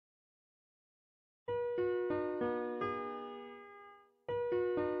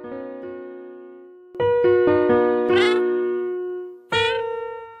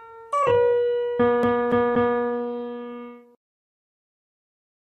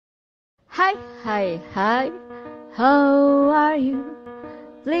Hi, hi, hi. How are you?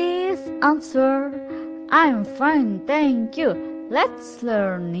 Please answer. I'm fine, thank you. Let's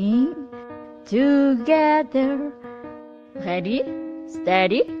learning together. Ready,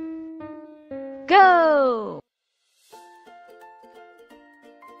 steady, go!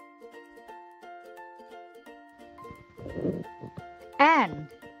 N.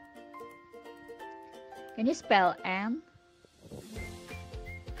 Can you spell N?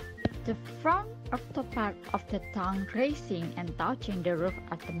 The front or top part of the tongue raising and touching the roof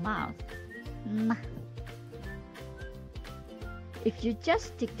of the mouth. Nah. If you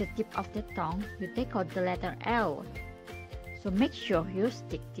just stick the tip of the tongue, you take out the letter L. So make sure you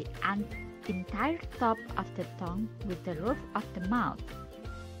stick the entire top of the tongue with the roof of the mouth.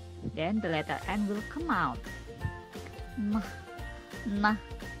 Then the letter N will come out. Nah, nah,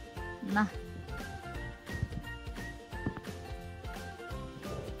 nah.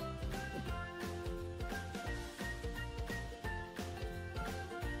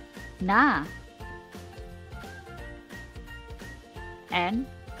 Na. N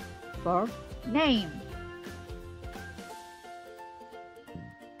for name.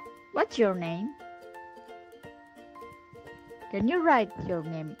 What's your name? Can you write your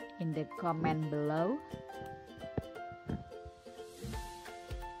name in the comment below?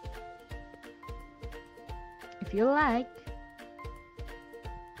 If you like.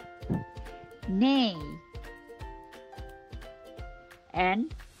 Nay. N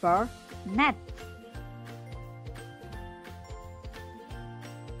for net.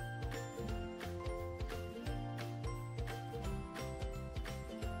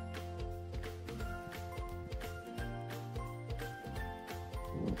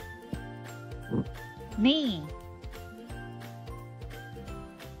 Ni.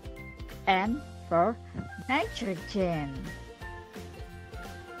 N for nitrogen.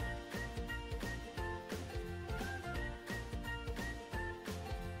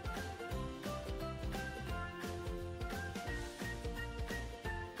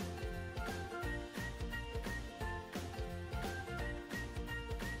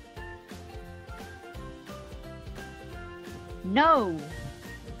 No.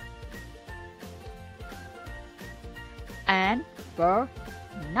 N for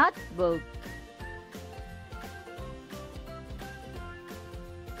notebook.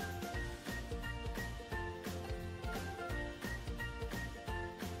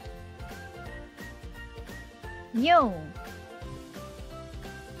 New.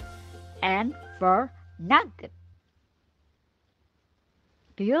 N for nugget.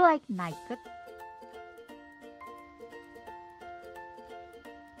 Do you like nugget?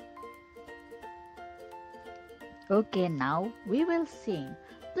 Okay, now we will sing.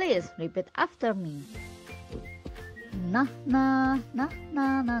 Please repeat after me. Na na na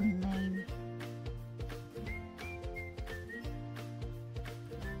na na name.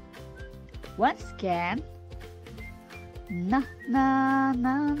 Once again. Na na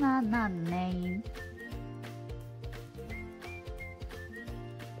na na na name.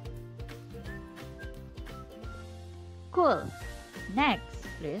 Cool. Next,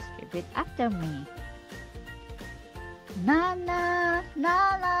 please repeat after me. Na na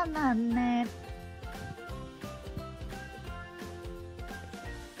na na na net.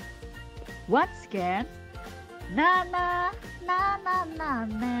 Once again. Na na na na na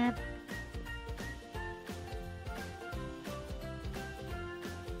net.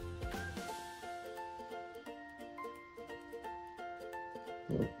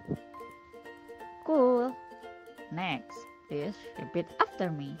 Cool. Next, please repeat after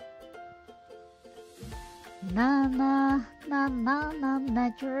me. Na na na na na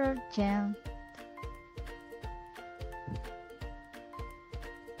nitrogen.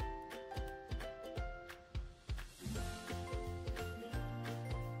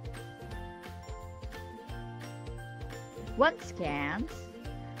 Once again.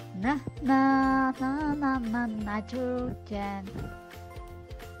 Na na na na na nitrogen.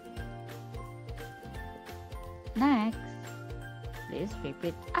 Next, please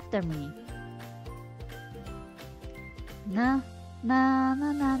repeat after me. Na na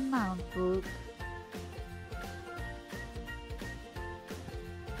na na notebook.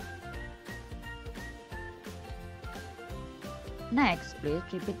 Next, please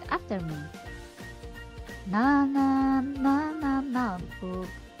repeat after me. Na na na na notebook.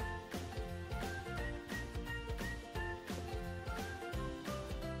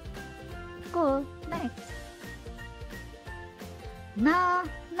 Cool. Next. Na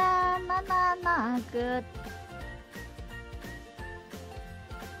na na na nugget.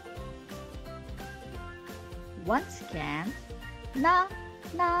 Once again. Na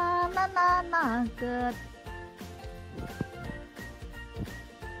na na na nugget.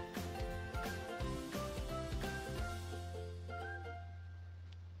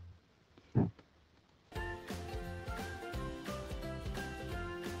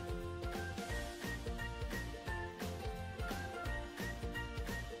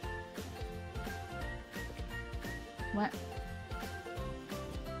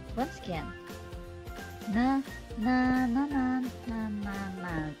 Once again, na na na na na na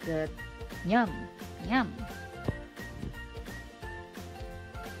nugget. Yum, yum.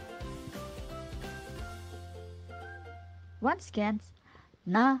 Once again,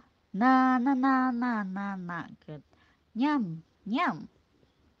 na na na na na na nugget. Yum, yum.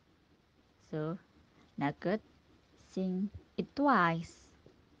 So, nugget, sing it twice.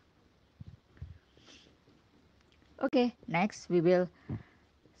 Okay, next we will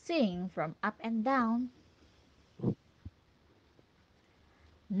sing from up and down.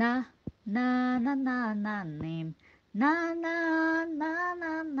 Na na na na na name. Na na na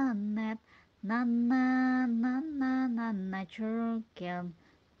na na net. Na na na na na natural cam.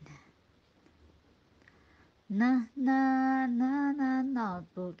 Na na na na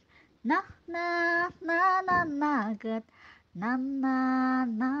notebook. Na na na na nugget. Na na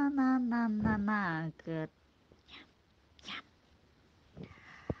na na na na nugget.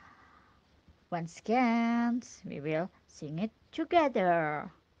 Once again, we will sing it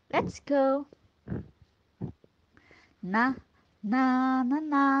together. Let's go. Na na na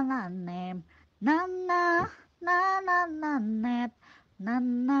na na name. Na na na na na net. Na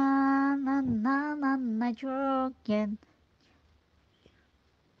na na na na nitrogen.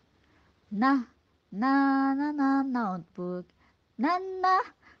 Na na na na notebook. Na na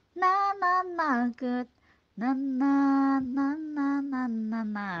na na nugget. Na na na na na na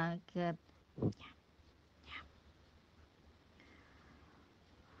nugget.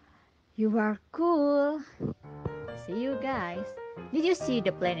 You are cool. See you guys. Did you see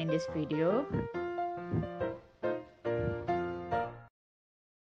the plane in this video?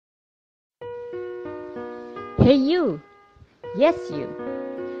 Hey you! Yes you!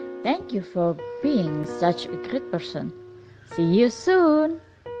 Thank you for being such a great person. See you soon!